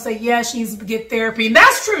issues, I would say, yeah, she needs to get therapy. And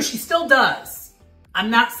that's true. She still does. I'm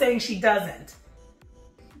not saying she doesn't.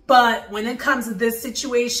 But when it comes to this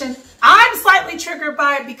situation, I'm slightly triggered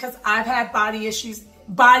by it because I've had body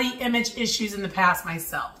image issues in the past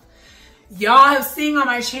myself. Y'all have seen on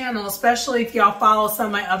my channel, especially if y'all follow some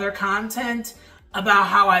of my other content, about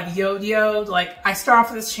how I've yo-yoed. Like, I started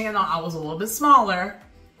off this channel, I was a little bit smaller,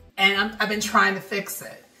 and I've been trying to fix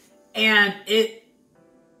it. And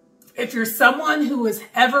if you're someone who has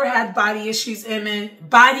ever had body image issues,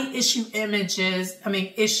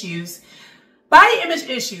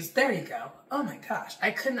 there you go. Oh my gosh,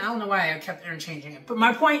 I don't know why I kept interchanging it. But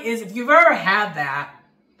my point is, if you've ever had that,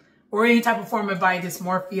 or any type of form of body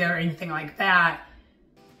dysmorphia or anything like that,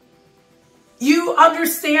 you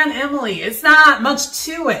understand Emily. It's not much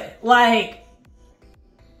to it. Like,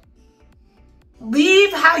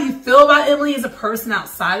 leave how you feel about Emily as a person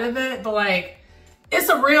outside of it, but like, it's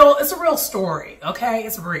a real story, okay?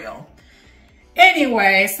 It's real.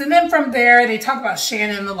 Anyway, so then from there, they talk about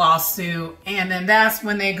Shannon and the lawsuit, and then that's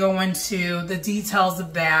when they go into the details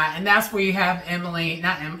of that, and that's where you have Emily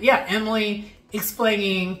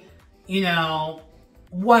explaining, you know,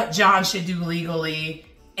 what John should do legally,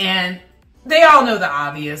 and they all know the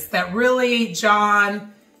obvious, that really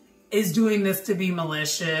John is doing this to be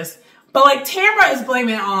malicious. But like Tamra is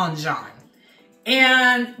blaming it all on John.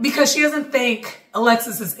 And because she doesn't think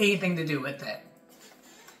Alexis has anything to do with it.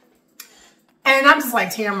 And I'm just like,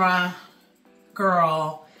 Tamra,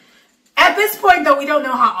 girl. At this point, though, we don't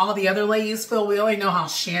know how all the other ladies feel. We only know how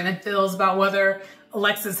Shannon feels about whether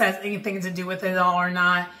Alexis has anything to do with it all or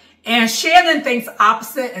not. And Shannon thinks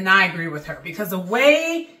opposite, and I agree with her. Because the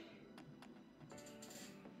way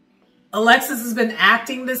Alexis has been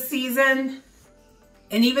acting this season,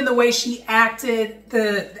 and even the way she acted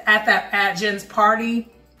at Jen's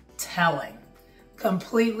party, telling.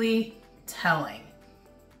 Completely telling.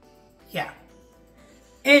 Yeah.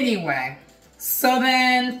 Anyway, so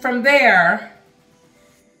then from there,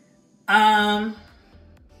 oh,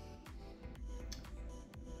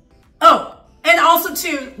 and also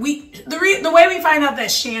too, the way we find out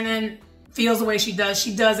that Shannon feels the way she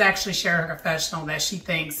does actually share her confessional that she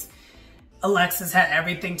thinks Alexis had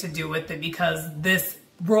everything to do with it, because this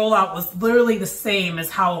rollout was literally the same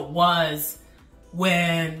as how it was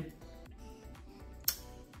when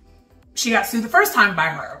she got sued the first time by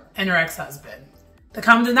her and her ex-husband. The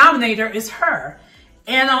common denominator is her.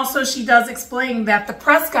 And also she does explain that the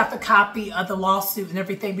press got the copy of the lawsuit and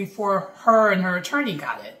everything before her and her attorney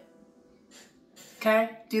got it.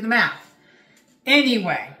 Okay? Do the math.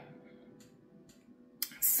 Anyway.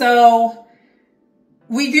 So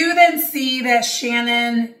we do then see that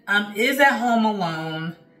Shannon is at home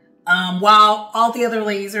alone. While all the other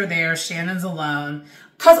ladies are there, Shannon's alone.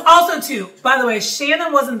 Because also too, by the way,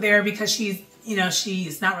 Shannon wasn't there because she's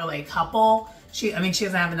not really a couple. She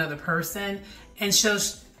doesn't have another person. And so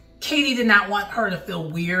Katie did not want her to feel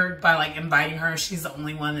weird by like inviting her. She's the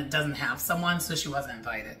only one that doesn't have someone, so she wasn't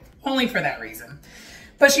invited. Only for that reason.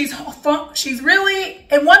 But she's really,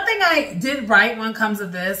 and one thing I did right when it comes to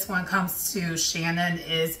this, when it comes to Shannon,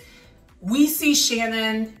 is we see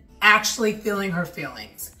Shannon actually feeling her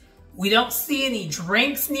feelings. We don't see any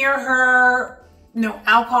drinks near her, no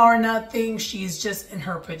alcohol or nothing. She's just in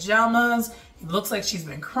her pajamas. It looks like she's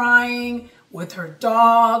been crying with her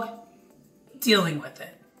dog, dealing with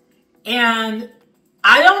it. And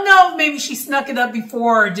I don't know if maybe she snuck it up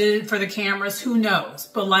before or did it for the cameras. Who knows?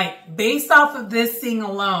 But like, based off of this scene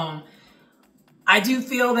alone, I do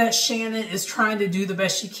feel that Shannon is trying to do the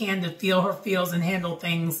best she can to feel her feels and handle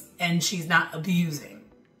things, and she's not abusing.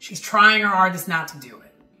 She's trying her hardest not to do it.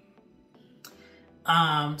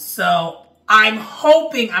 So I'm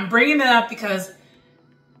hoping, I'm bringing it up because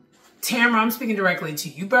Tamra, I'm speaking directly to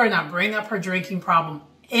you. You better not bring up her drinking problem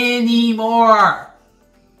anymore.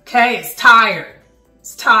 Okay, it's tired.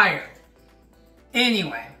 It's tired.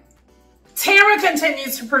 Anyway, Tamra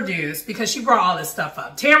continues to produce because she brought all this stuff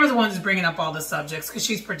up. Tamra's the one who's bringing up all the subjects because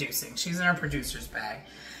she's producing. She's in her producer's bag.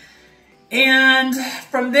 And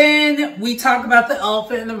from then, we talk about the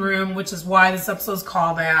elephant in the room, which is why this episode's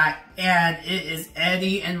called that. And it is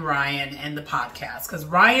Eddie and Ryan and the podcast. Because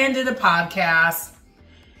Ryan did a podcast.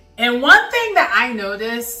 And one thing that I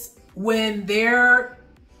noticed when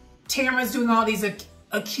Tamra's doing all these,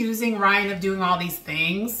 accusing Ryan of doing all these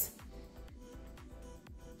things,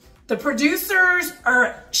 the producers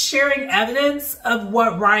are sharing evidence of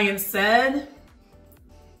what Ryan said.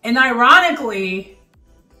 And ironically,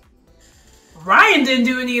 Ryan didn't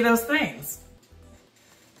do any of those things.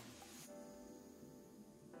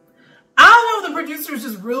 I don't know if the producers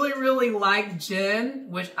just really, really like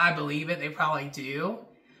Jen, which I believe it, they probably do.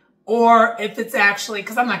 Or if it's actually,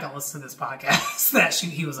 because I'm not going to listen to this podcast that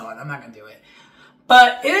he was on. I'm not going to do it.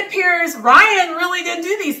 But it appears Ryan really didn't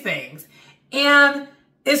do these things. And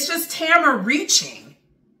it's just Tamra reaching.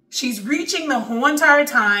 She's reaching the whole entire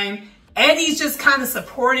time. Eddie's just kind of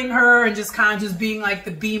supporting her and just kind of just being like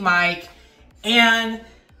the B mic. And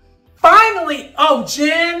finally, oh,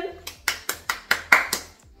 Jen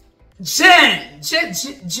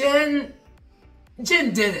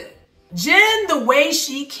did it. Jen, the way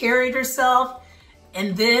she carried herself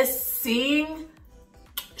in this scene,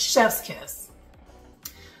 chef's kiss.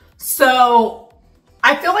 So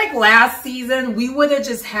I feel like last season we would have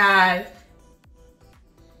just had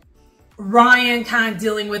Ryan kind of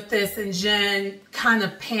dealing with this and Jen kind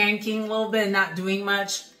of panicking a little bit and not doing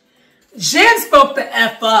much. Jen spoke the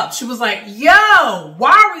F up. She was like, yo,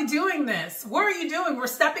 why are we doing this? What are you doing? We're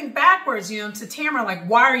stepping backwards, to Tamra, like,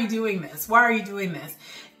 why are you doing this? Why are you doing this?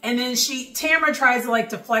 And then Tamra tries to like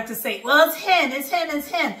deflect to say, well, it's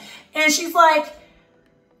him. And she's like,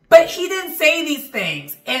 but he didn't say these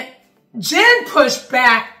things. And Jen pushed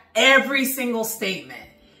back every single statement.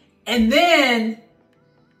 And then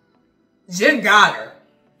Jen got her.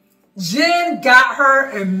 Jen got her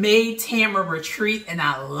and made Tamra retreat, and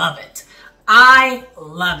I love it. I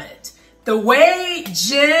love it. The way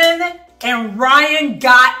Jen and Ryan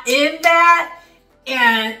got in that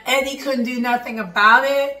and Eddie couldn't do nothing about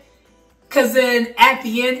it. Because then at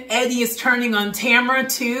the end, Eddie is turning on Tamara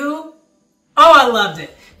too. Oh, I loved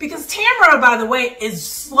it. Because Tamara, by the way, is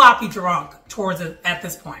sloppy drunk towards it at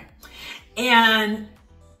this point. And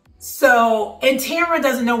so, and Tamara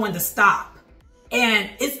doesn't know when to stop. And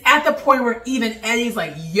it's at the point where even Eddie's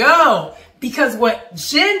like, yo, because what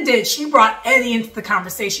Jen did, she brought Eddie into the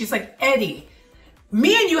conversation. She's like, Eddie,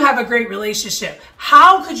 me and you have a great relationship.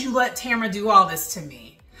 How could you let Tamara do all this to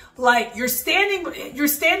me? Like, you're just standing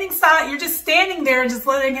there and just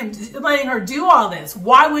letting her do all this.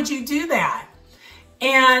 Why would you do that?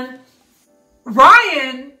 And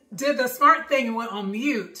Ryan did the smart thing and went on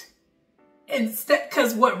mute. Instead,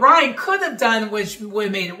 because what Ryan could have done, which would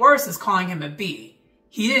have made it worse, is calling him a B.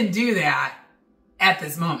 He didn't do that at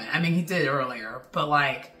this moment. I mean, he did earlier, but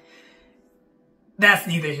like, that's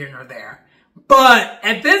neither here nor there. But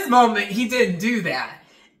at this moment, he didn't do that.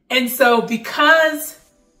 And so because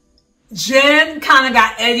Jen kind of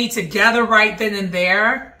got Eddie together right then and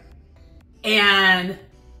there, and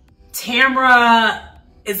Tamara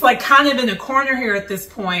is like kind of in a corner here at this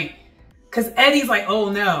point, because Eddie's like,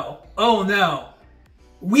 oh no,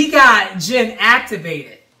 we got Jen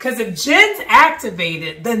activated. Because if Jen's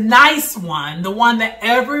activated, the nice one, the one that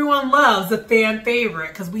everyone loves, the fan favorite,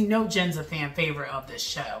 because we know Jen's a fan favorite of this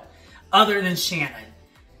show, other than Shannon.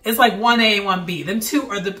 It's like 1A and 1B. Them two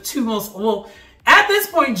are the two most, well, at this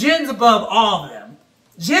point, Jen's above all of them.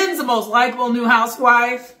 Jen's the most likable new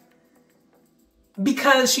housewife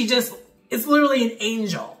because she just is literally an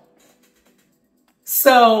angel.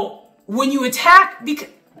 So when you attack, because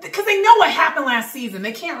they know what happened last season,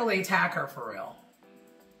 they can't really attack her for real.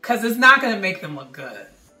 Because it's not going to make them look good.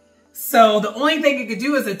 So the only thing it could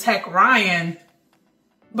do is attack Ryan.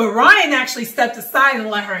 But Ryan actually stepped aside and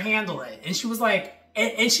let her handle it. And she was like,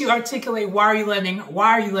 and she articulated, why are you letting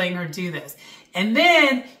her do this? And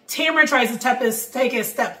then Tamara tries to take it a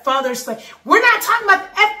step further. She's like, we're not talking about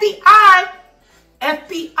the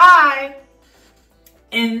FBI.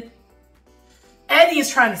 And Eddie is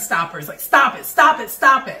trying to stop her. He's like, stop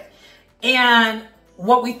it. And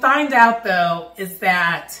what we find out though is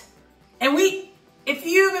that, and if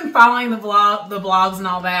you've been following the blogs and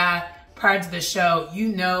all that prior to the show, you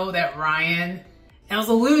know that Ryan, and it was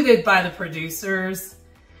alluded by the producers,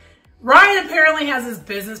 Ryan apparently has his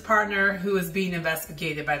business partner who is being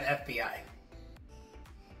investigated by the FBI.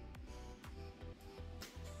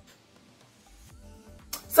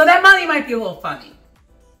 So that money might be a little funny.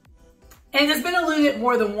 And it's been alluded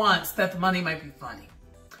more than once that the money might be funny.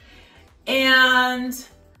 And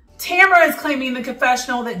Tamara is claiming in the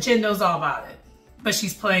confessional that Jen knows all about it, but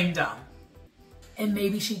she's playing dumb. And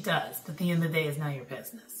maybe she does, but at the end of the day, it's none of your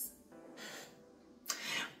business.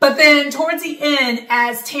 But then towards the end,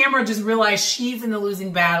 as Tamara just realized she's in the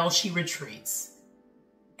losing battle, she retreats.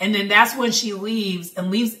 And then that's when she leaves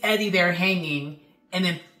and leaves Eddie there hanging and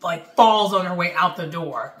then like falls on her way out the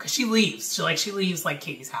door. Cause she leaves. She leaves like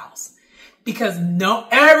Katie's house. Because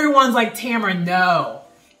everyone's like, Tamara, no.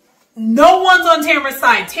 No one's on Tamara's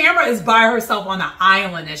side. Tamara is by herself on an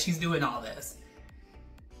island as she's doing all this.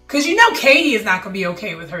 Cause you know Katie is not gonna be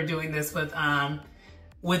okay with her doing this with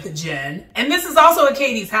Jen. And this is also at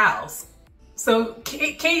Katie's house. So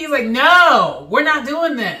Katie's like, no, we're not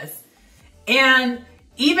doing this. And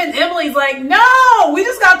even Emily's like, no, we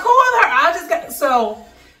just got cool with her. So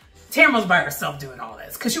Tamara's by herself doing all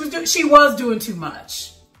this. Cause she was doing too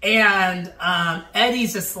much. And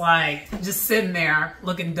Eddie's just sitting there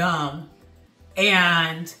looking dumb.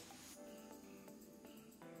 And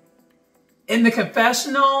in the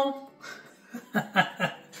confessional,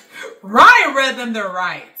 Ryan read them their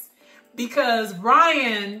rights. Because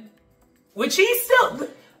Ryan, which he's still,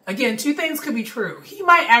 again, two things could be true. He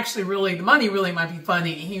might actually the money really might be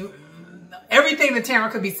funny. Everything that Tamara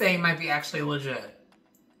could be saying might be actually legit.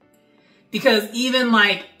 Because even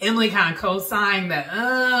like Emily kind of co-signed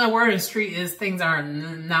that, word in the street is things are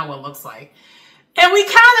not what it looks like. And we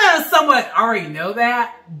kind of somewhat already know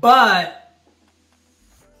that, but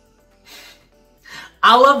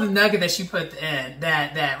I love the nugget that she put in,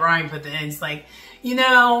 that Ryan put in. It's like, you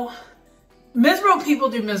know, miserable people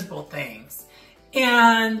do miserable things.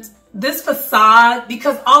 And this facade,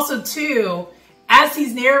 because also too, as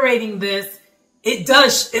he's narrating this, it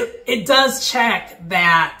does check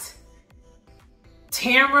that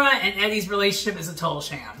Tamara and Eddie's relationship is a total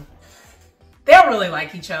sham. They don't really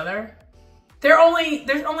like each other. They're only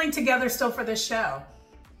together still for this show.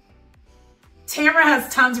 Tamara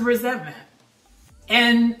has tons of resentment.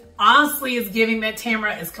 And honestly, it's giving that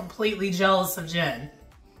Tamara is completely jealous of Jen.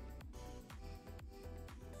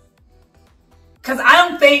 Because I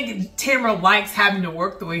don't think Tamara likes having to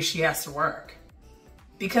work the way she has to work.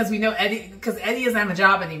 Because we know Eddie, because Eddie doesn't have a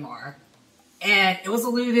job anymore. And it was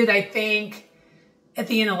alluded, I think, at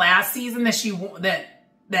the end of last season that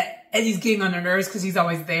Eddie's getting on her nerves because he's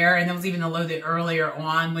always there. And it was even alluded earlier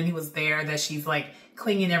on when he was there that she's like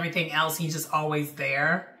cleaning everything else. He's just always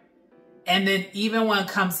there. And then even when it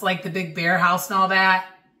comes to like the big bear house and all that,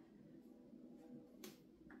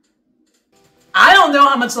 I don't know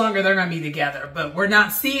how much longer they're going to be together, but we're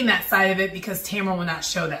not seeing that side of it because Tamara will not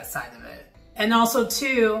show that side of it. And also,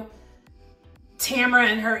 too, Tamara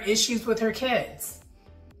and her issues with her kids.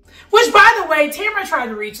 Which, by the way, Tamara tried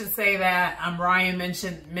to reach and say that Ryan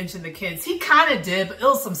mentioned the kids. He kind of did, but it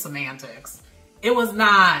was some semantics. It was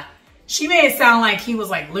not. She made it sound like he was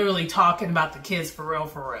like literally talking about the kids for real,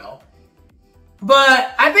 for real.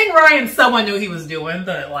 But I think Ryan somewhat knew he was doing,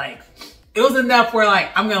 but like, it was enough where like,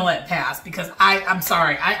 I'm going to let it pass because I'm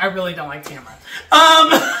sorry. I really don't like Tamara.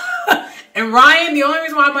 And Ryan, the only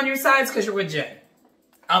reason why I'm on your side is because you're with Jen.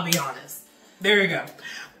 I'll be honest. There you go.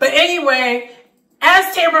 But anyway,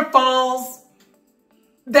 as Tamara falls,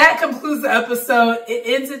 that concludes the episode. It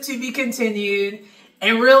ends it to be continued.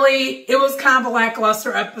 And really, it was kind of a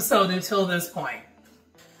lackluster episode until this point.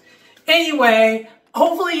 Anyway,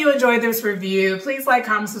 hopefully you enjoyed this review. Please like,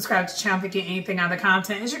 comment, subscribe to the channel if you get anything out of the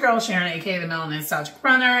content. It's your girl Sharon, aka the Melanin Nostalgic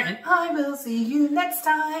Runner, and I will see you next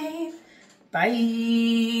time. Bye.